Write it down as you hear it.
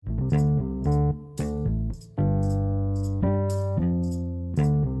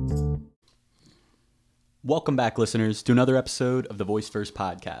Welcome back, listeners, to another episode of the Voice First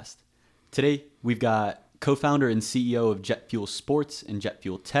podcast. Today, we've got co-founder and CEO of Jet Fuel Sports and Jet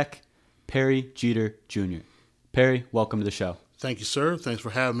Fuel Tech, Perry Jeter Jr. Perry, welcome to the show. Thank you, sir. Thanks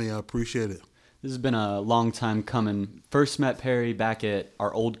for having me. I appreciate it. This has been a long time coming. First met Perry back at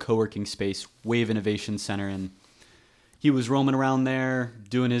our old co-working space, Wave Innovation Center, and he was roaming around there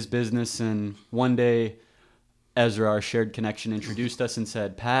doing his business, and one day, Ezra, our shared connection, introduced us and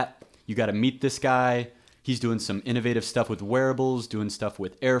said, Pat, you got to meet this guy. He's doing some innovative stuff with wearables, doing stuff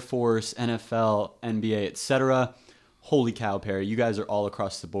with Air Force, NFL, NBA, etc. Holy cow, Perry, you guys are all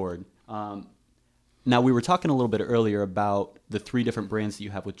across the board. Now, we were talking a little bit earlier about the three different brands that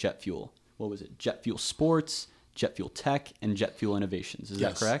you have with Jet Fuel. What was it? Jet Fuel Sports, Jet Fuel Tech, and Jet Fuel Innovations. Is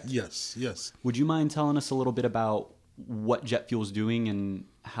that correct? Yes. Would you mind telling us a little bit about what Jet Fuel is doing and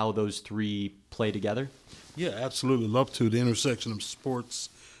how those three play together? Yeah, absolutely. Love to. The intersection of sports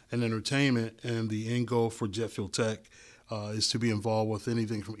and entertainment, and the end goal for Jet Fuel Tech is to be involved with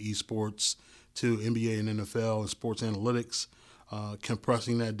anything from esports to NBA and NFL and sports analytics,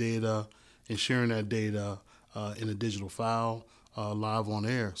 compressing that data and sharing that data in a digital file live on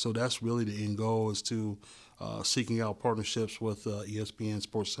air. So that's really the end goal, is to seeking out partnerships with ESPN,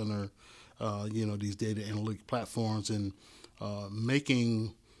 SportsCenter, these data analytic platforms, and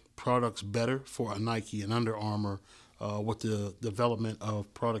making products better for a Nike and Under Armour, with the development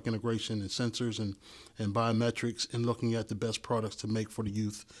of product integration and sensors and biometrics, and looking at the best products to make for the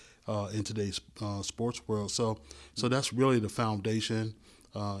youth in today's sports world. So that's really the foundation,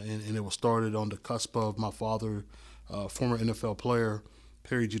 and it was started on the cusp of my father, former NFL player,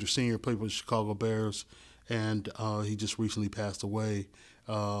 Perry Jeter Sr., played with the Chicago Bears, and he just recently passed away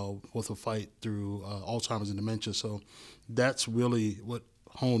with a fight through Alzheimer's and dementia. So that's really what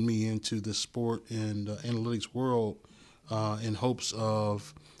honed me into the sport and analytics world, in hopes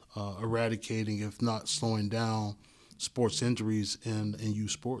of eradicating, if not slowing down, sports injuries in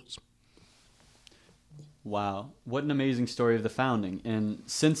youth sports. Wow, what an amazing story of the founding. And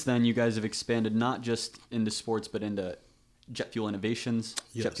since then, you guys have expanded not just into sports, but into Jet Fuel Innovations,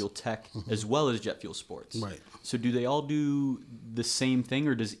 Yes. Jet Fuel Tech, as well as Jet Fuel Sports. Right. So do they all do the same thing,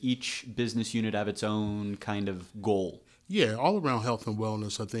 or does each business unit have its own kind of goal? Yeah, all around health and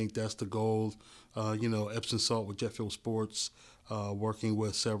wellness, I think that's the goal. Epsom Salt with Jet Fuel Sports, working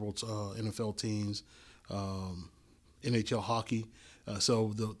with several NFL teams, NHL hockey.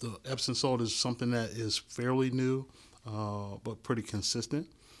 So the Epsom Salt is something that is fairly new, but pretty consistent.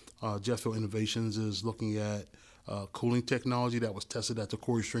 Jet Fuel Innovations is looking at cooling technology that was tested at the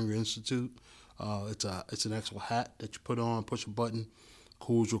Corey Stringer Institute. It's an actual hat that you put on, push a button,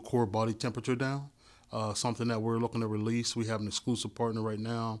 cools your core body temperature down. Something that we're looking to release. We have an exclusive partner right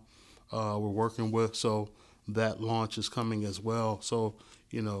now we're working with, so that launch is coming as well. So,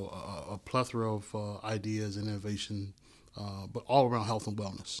 a plethora of ideas and innovation, but all around health and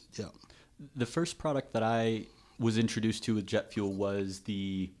wellness. Yeah. The first product that I was introduced to with Jet Fuel was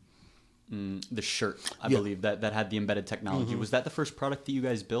the shirt, I believe, that had the embedded technology. Mm-hmm. Was that the first product that you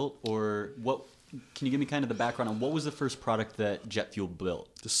guys built, or what? Can you give me kind of the background on what was the first product that Jet Fuel built?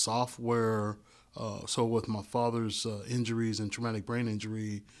 The software. So with my father's injuries and traumatic brain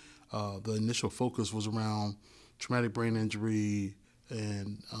injury, the initial focus was around traumatic brain injury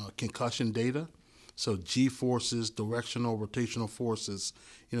and concussion data. So G-forces, directional, rotational forces,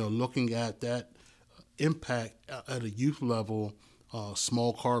 looking at that impact at a youth level,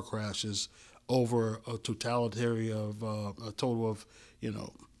 small car crashes over a totality of a total of,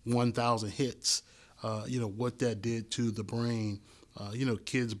 1,000 hits, what that did to the brain.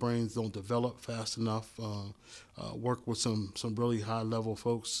 Kids' brains don't develop fast enough. Work with some really high-level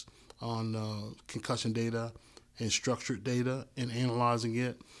folks on concussion data and structured data and analyzing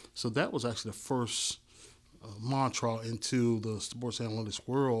it. So that was actually the first mantra into the sports analytics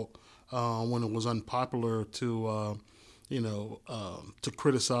world when it was unpopular to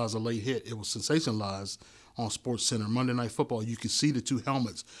criticize a late hit. It was sensationalized on SportsCenter. Monday Night Football, you could see the two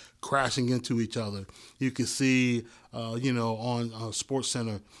helmets crashing into each other. You could see, on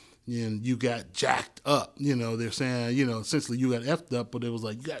SportsCenter, and you got jacked up. They're saying, essentially you got effed up, but it was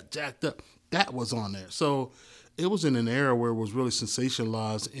like you got jacked up. That was on there. So it was in an era where it was really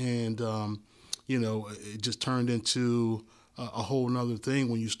sensationalized, and, it just turned into a whole nother thing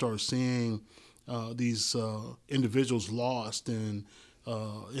when you start seeing these individuals lost and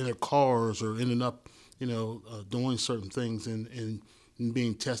in their cars or ending up, doing certain things and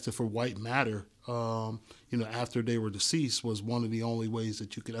being tested for white matter, after they were deceased was one of the only ways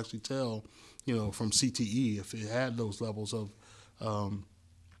that you could actually tell, from CTE if it had those levels of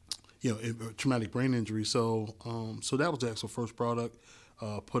traumatic brain injury. So so that was the actual first product.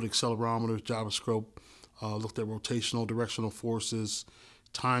 Put accelerometers, gyroscope, looked at rotational, directional forces,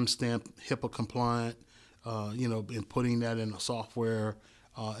 timestamp, HIPAA compliant, and putting that in a software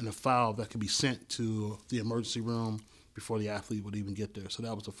in a file that could be sent to the emergency room before the athlete would even get there. So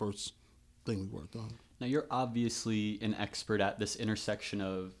that was the first thing we worked on. Now, you're obviously an expert at this intersection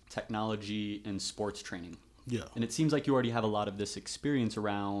of technology and sports training. Yeah. And it seems like you already have a lot of this experience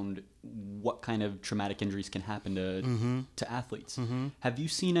around what kind of traumatic injuries can happen to athletes. Mm-hmm. Have you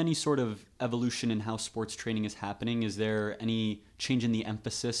seen any sort of evolution in how sports training is happening? Is there any change in the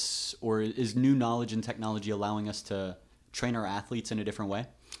emphasis, or is new knowledge and technology allowing us to train our athletes in a different way?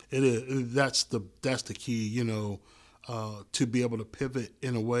 It is. That's the key, to be able to pivot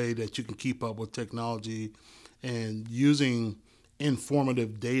in a way that you can keep up with technology and using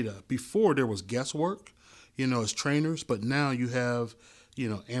informative data. Before there was guesswork, as trainers, but now you have,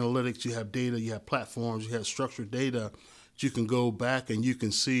 analytics, you have data, you have platforms, you have structured data. You can go back and you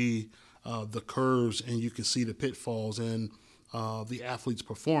can see the curves and you can see the pitfalls in the athlete's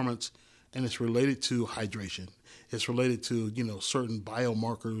performance, and it's related to hydration. It's related to, certain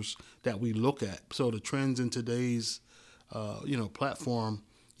biomarkers that we look at. So the trends in today's, platform,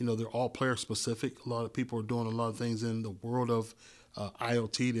 they're all player specific. A lot of people are doing a lot of things in the world of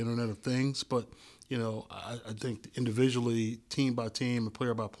IoT, the Internet of Things, but I think individually, team by team, and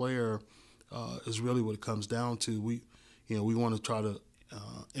player by player, is really what it comes down to. We want to try to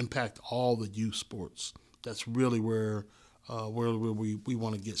impact all the youth sports. That's really where we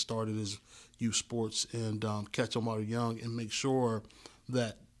want to get started, is youth sports, and catch them while they're young, and make sure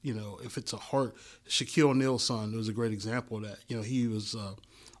that if it's a heart. Shaquille O'Neal's son was a great example of that. He was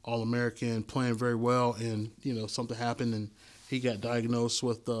All-American, playing very well, and something happened, and he got diagnosed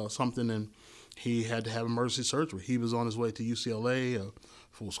with something, and he had to have emergency surgery. He was on his way to UCLA, a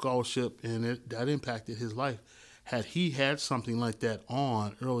full scholarship, and that impacted his life. Had he had something like that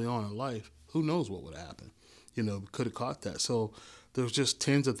early on in life, who knows what would have happened? Could have caught that. So there's just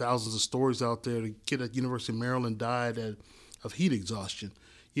tens of thousands of stories out there. The kid at University of Maryland died of heat exhaustion.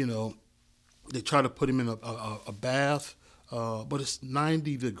 They try to put him in a bath, but it's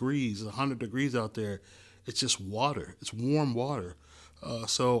 90 degrees, 100 degrees out there. It's just water. It's warm water.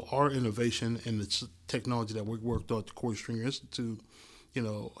 So our innovation and the technology that we worked on at the Korey Stringer Institute,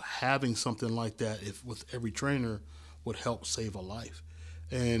 having something like that with every trainer would help save a life.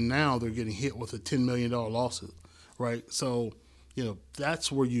 And now they're getting hit with a $10 million lawsuit, right? So,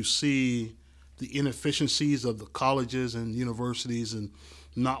 that's where you see the inefficiencies of the colleges and universities and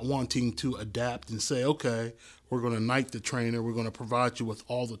not wanting to adapt and say, okay, we're going to knight the trainer. We're going to provide you with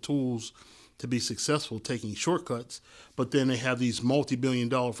all the tools to be successful, taking shortcuts, but then they have these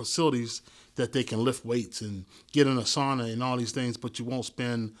multi-billion-dollar facilities that they can lift weights and get in a sauna and all these things, but you won't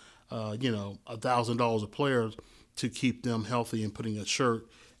spend, $1,000 a player to keep them healthy and putting a shirt.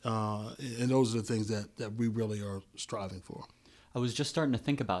 And those are the things that we really are striving for. I was just starting to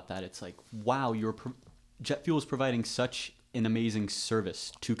think about that. It's like, wow, Jet Fuel is providing such an amazing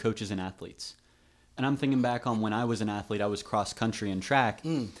service to coaches and athletes. And I'm thinking back on when I was an athlete, I was cross country and track.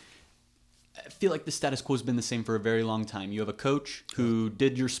 I feel like the status quo has been the same for a very long time. You have a coach who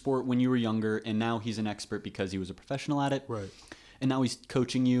did your sport when you were younger, and now he's an expert because he was a professional at it. Right. And now he's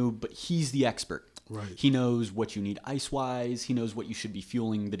coaching you, but he's the expert. Right. He knows what you need ice-wise. He knows what you should be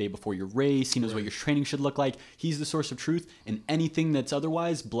fueling the day before your race. He knows what your training should look like. He's the source of truth, and anything that's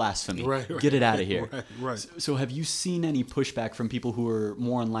otherwise, blasphemy. Right. Get it out of here. Right. So have you seen any pushback from people who are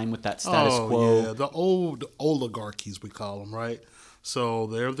more in line with that status quo? Yeah, the old oligarchies, we call them, right? So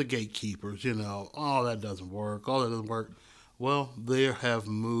they're the gatekeepers, that doesn't work. That doesn't work. Well, they have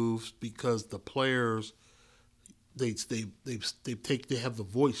moved because the players, they have the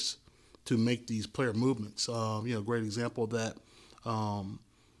voice to make these player movements. Great example of that.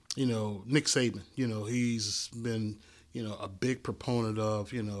 Nick Saban. He's been a big proponent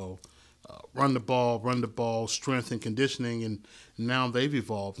of run the ball, strength and conditioning, and now they've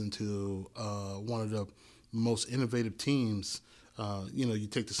evolved into one of the most innovative teams. You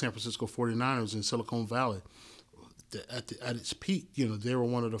take the San Francisco 49ers in Silicon Valley. At its peak, they were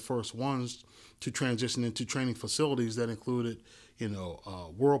one of the first ones to transition into training facilities that included,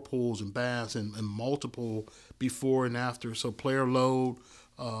 whirlpools and baths and multiple before and after. So player load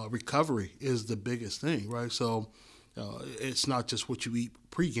recovery is the biggest thing, right? So it's not just what you eat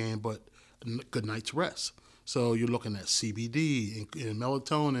pregame, but a good night's rest. So you're looking at CBD and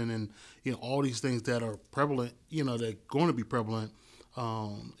melatonin and all these things that are prevalent. They're going to be prevalent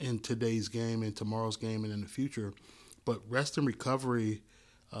in today's game, in tomorrow's game, and in the future. But rest and recovery,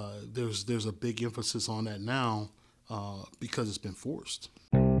 there's a big emphasis on that now because it's been forced.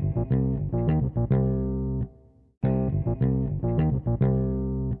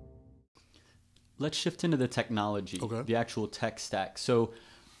 let's shift into the technology, Okay. the actual tech stack. So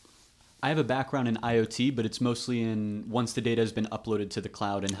I have a background in IoT, but it's mostly in once the data has been uploaded to the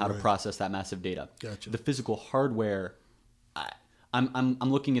cloud and how to Right. process that massive data. Gotcha. The physical hardware, I'm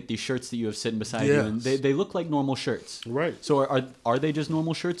looking at these shirts that you have sitting beside you, and Yes. they look like normal shirts. Right. So are they just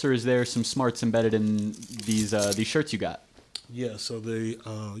normal shirts, or is there some smarts embedded in these shirts you got? Yeah, so they,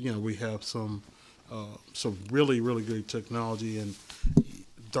 we have some really, really good technology and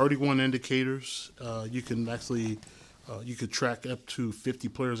 31 indicators. You can actually, you could track up to 50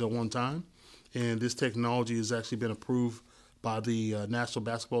 players at one time. And this technology has actually been approved by the National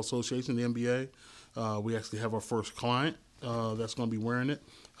Basketball Association, the NBA. We actually have our first client that's going to be wearing it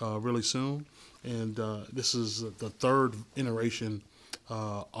really soon. And this is the third iteration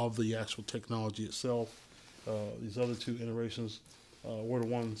of the actual technology itself. These other two iterations were the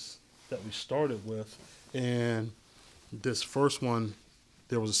ones that we started with. And this first one,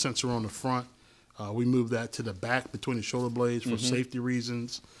 there was a sensor on the front. We moved that to the back between the shoulder blades for safety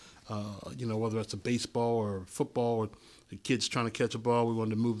reasons. Whether it's a baseball or football or the kids trying to catch a ball, we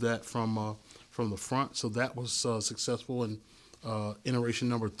wanted to move that from the front. So that was successful in iteration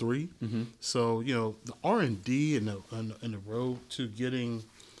number 3. So, the R&D and the road to getting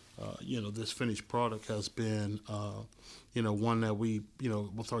this finished product has been, one that we,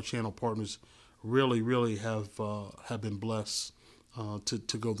 with our channel partners, really, really have been blessed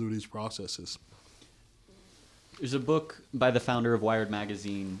to go through these processes. There's a book by the founder of Wired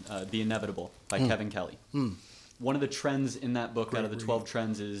Magazine, The Inevitable, by Kevin Kelly. One of the trends in that book, out of the 12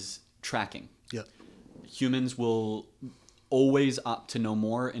 trends, is tracking. Yeah. Humans will always opt to know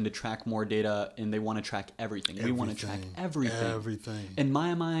more and to track more data, and they want to track everything. We want to track everything. Everything. In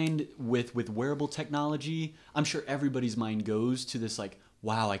my mind, with wearable technology, I'm sure everybody's mind goes to this like,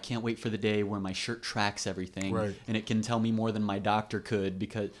 wow, I can't wait for the day where my shirt tracks everything, Right. and it can tell me more than my doctor could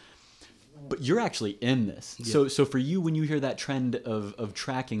because. But you're actually in this. Yeah. So for you, when you hear that trend of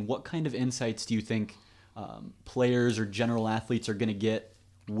tracking, what kind of insights do you think players or general athletes are going to get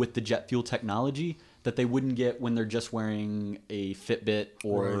with the jet fuel technology that they wouldn't get when they're just wearing a Fitbit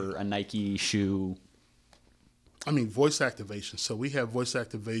or a Nike shoe? I mean, voice activation. So we have voice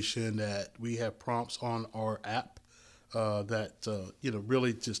activation that we have prompts on our app that,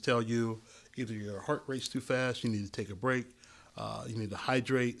 really just tell you either your heart rate's too fast, you need to take a break, you need to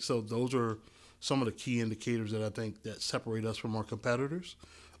hydrate. So those are some of the key indicators that I think that separate us from our competitors.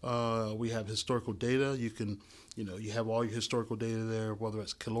 We have historical data. You can, you have all your historical data there, whether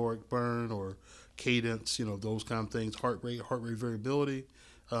it's caloric burn or cadence, those kind of things, heart rate variability.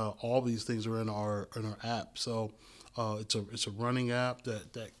 All these things are in our app. So it's a running app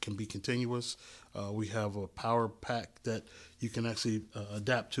that can be continuous. We have a power pack that you can actually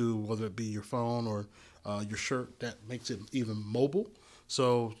adapt to, whether it be your phone or your shirt, that makes it even mobile.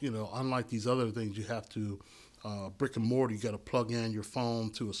 So, unlike these other things, you have to brick and mortar, you got to plug in your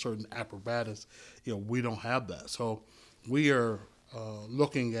phone to a certain apparatus. We don't have that. So we are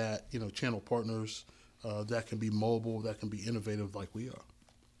looking at, channel partners that can be mobile, that can be innovative like we are.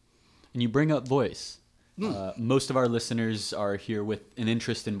 And you bring up voice. Most of our listeners are here with an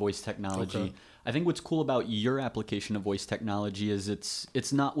interest in voice technology. Okay. I think what's cool about your application of voice technology is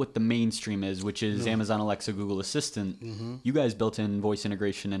it's not what the mainstream is, which is Amazon Alexa, Google Assistant. You guys built in voice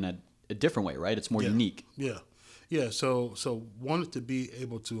integration in a different way, right? It's more unique. Yeah. So wanted to be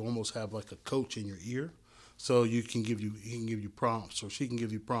able to almost have like a coach in your ear, so he can give you prompts, or she can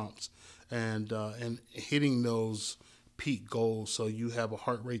give you prompts, and hitting those peak goals. So you have a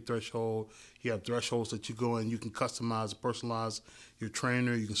heart rate threshold. You have thresholds that you go in. You can customize, personalize your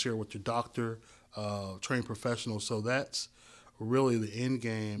trainer. You can share with your doctor, trained professionals. So that's really the end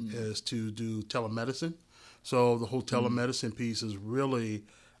game, is to do telemedicine. So the whole telemedicine piece is really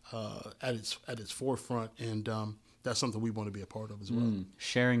at its forefront, and that's something we want to be a part of as well.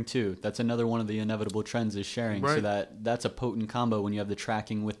 Sharing too. That's another one of the inevitable trends, is sharing. Right. So that's a potent combo when you have the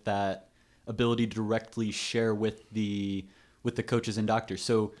tracking with that ability to directly share with the coaches and doctors.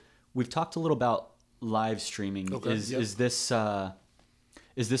 So we've talked a little about live streaming. Okay, Is this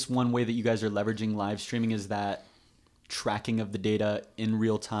one way that you guys are leveraging live streaming? Is that tracking of the data in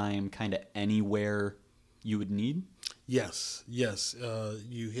real time, kind of anywhere you would need? Yes.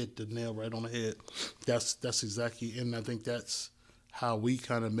 You hit the nail right on the head. That's exactly, and I think that's how we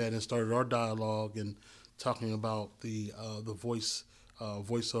kind of met and started our dialogue and talking about the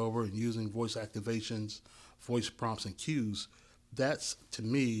voiceover and using voice activations, voice prompts and cues. That's, to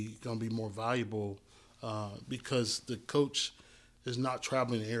me, going to be more valuable because the coach is not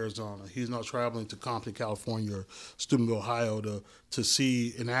traveling to Arizona. He's not traveling to Compton, California, or Steubenville, Ohio to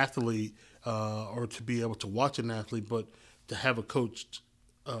see an athlete or to be able to watch an athlete, but to have a coach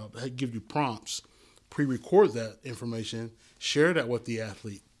give you prompts pre-record that information, share that with the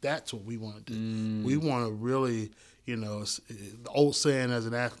athlete. That's what we want to do. We want to really, the old saying as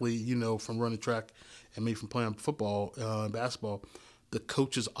an athlete, from running track and me from playing football and basketball, the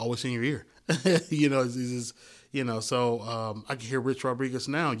coach is always in your ear. So I can hear Rich Rodriguez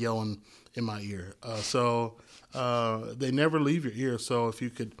now yelling in my ear. So they never leave your ear. So if you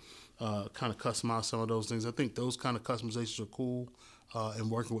could kind of customize some of those things, I think those kind of customizations are cool.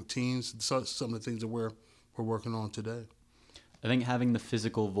 And working with teams, so some of the things that we're working on today. I think having the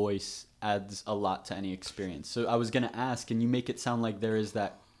physical voice adds a lot to any experience. So I was going to ask, can you make it sound like there is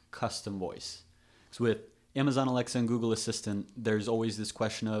that custom voice? So with Amazon Alexa and Google Assistant, there's always this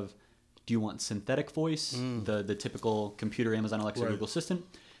question of, do you want synthetic voice, the typical computer Amazon Alexa Right. Google Assistant?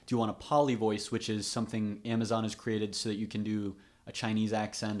 Do you want a poly voice, which is something Amazon has created so that you can do a Chinese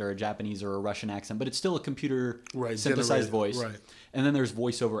accent or a Japanese or a Russian accent, but it's still a computer synthesized voice. Right. And then there's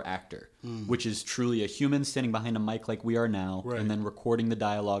voiceover actor, which is truly a human standing behind a mic like we are now, Right. and then recording the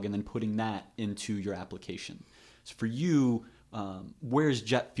dialogue and then putting that into your application. So for you, where's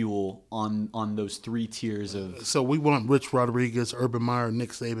Jet Fuel on those three tiers of? So we want Rich Rodriguez, Urban Meyer,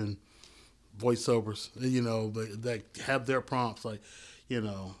 Nick Saban voiceovers, that have their prompts like,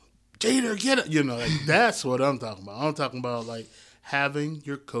 Jeter, get it. Like, that's what I'm talking about. I'm talking about like having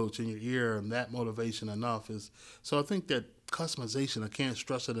your coach in your ear, and that motivation enough is. So I think that customization, I can't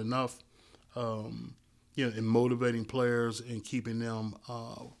stress it enough, in motivating players and keeping them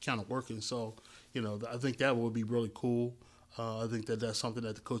kind of working. So, I think that would be really cool. I think that that's something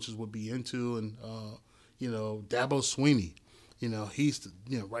that the coaches would be into. And, Dabo Sweeney, he's,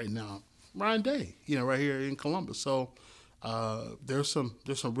 right now, Ryan Day, right here in Columbus. So there's some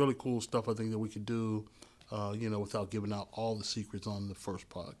really cool stuff I think that we could do, without giving out all the secrets on the first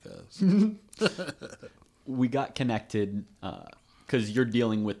podcast. We got connected because you're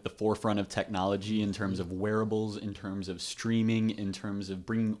dealing with the forefront of technology in terms of wearables, in terms of streaming, in terms of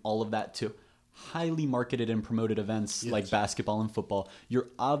bringing all of that to highly marketed and promoted events like basketball and football. You're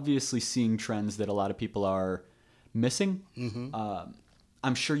obviously seeing trends that a lot of people are missing.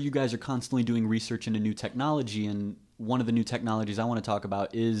 I'm sure you guys are constantly doing research into new technology, and one of the new technologies I want to talk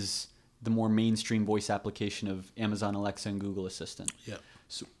about is the more mainstream voice application of Amazon Alexa and Google Assistant. Yeah.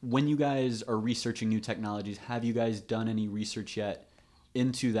 So when you guys are researching new technologies, have you guys done any research yet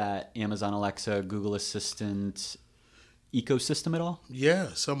into that Amazon Alexa, Google Assistant ecosystem at all? Yeah,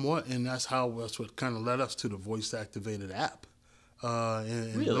 somewhat, and that's what kind of led us to the voice-activated app.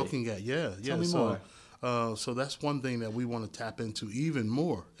 And Really? looking at Tell me more. So that's one thing that we want to tap into even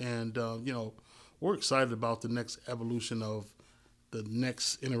more, and we're excited about the next evolution of the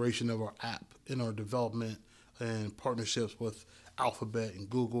next iteration of our app in our development and partnerships with Alphabet and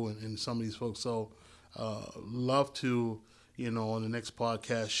Google and some of these folks. So love to, on the next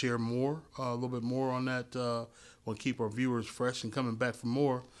podcast, share more, a little bit more on that. We'll keep our viewers fresh and coming back for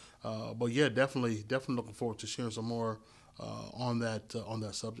more. But yeah, definitely looking forward to sharing some more on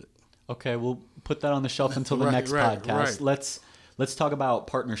that subject. Okay, we'll put that on the shelf until the next podcast. Let's talk about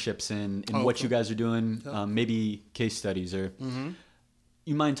partnerships and what you guys are doing, maybe case studies. Or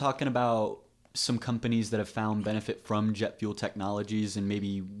you mind talking about some companies that have found benefit from jet fuel technologies and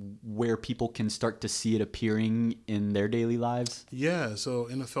maybe where people can start to see it appearing in their daily lives? Yeah, so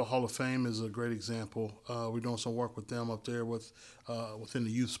NFL Hall of Fame is a great example. We're doing some work with them up there within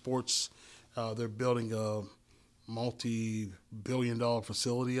the youth sports. They're building a multi-billion-dollar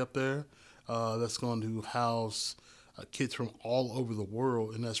facility up there that's going to house kids from all over the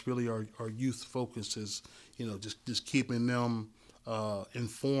world, and that's really our youth focus is, just keeping them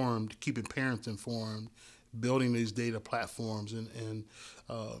informed, keeping parents informed, building these data platforms, and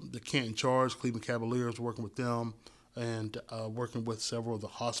the Canton Charge, Cleveland Cavaliers, working with them, and working with several of the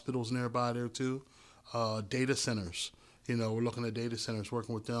hospitals nearby there too. Data centers, we're looking at data centers,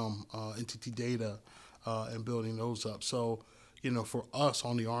 working with them, NTT Data, and building those up. So, for us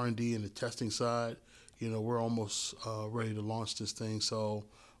on the R&D and the testing side, we're almost ready to launch this thing. So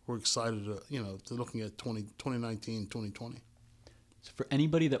we're excited to looking at 2019, 2020. So for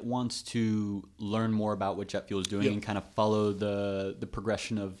anybody that wants to learn more about what Jet Fuel is doing and kind of follow the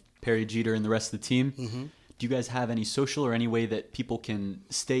progression of Perry Jeter and the rest of the team, do you guys have any social or any way that people can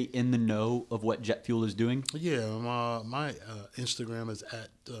stay in the know of what Jet Fuel is doing? Yeah, my Instagram is at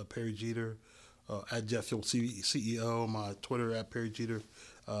Perry Jeter, at Jet Fuel CEO. My Twitter at Perry Jeter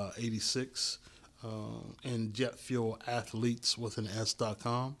 86, and Jet Fuel Athletes with an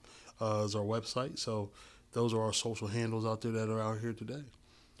S.com is our website. So those are our social handles out there that are out here today.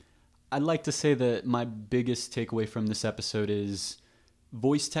 I'd like to say that my biggest takeaway from this episode is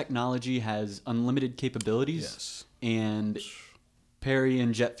voice technology has unlimited capabilities. Yes. And Perry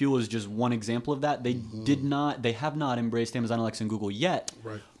and Jet Fuel is just one example of that. They have not embraced Amazon Alexa and Google yet,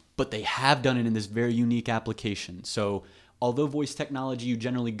 Right. but they have done it in this very unique application. So although voice technology, you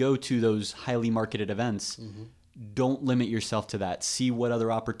generally go to those highly marketed events, don't limit yourself to that. See what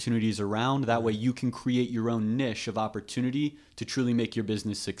other opportunities are around. That way you can create your own niche of opportunity to truly make your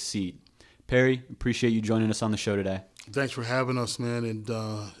business succeed. Perry, appreciate you joining us on the show today. Thanks for having us, man.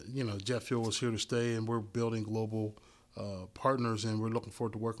 And, Jet Fuel is here to stay, and we're building global partners, and we're looking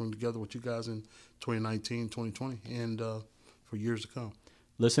forward to working together with you guys in 2019, 2020, and for years to come.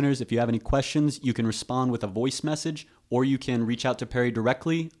 Listeners, if you have any questions, you can respond with a voice message, or you can reach out to Perry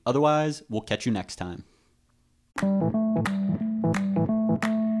directly. Otherwise, we'll catch you next time.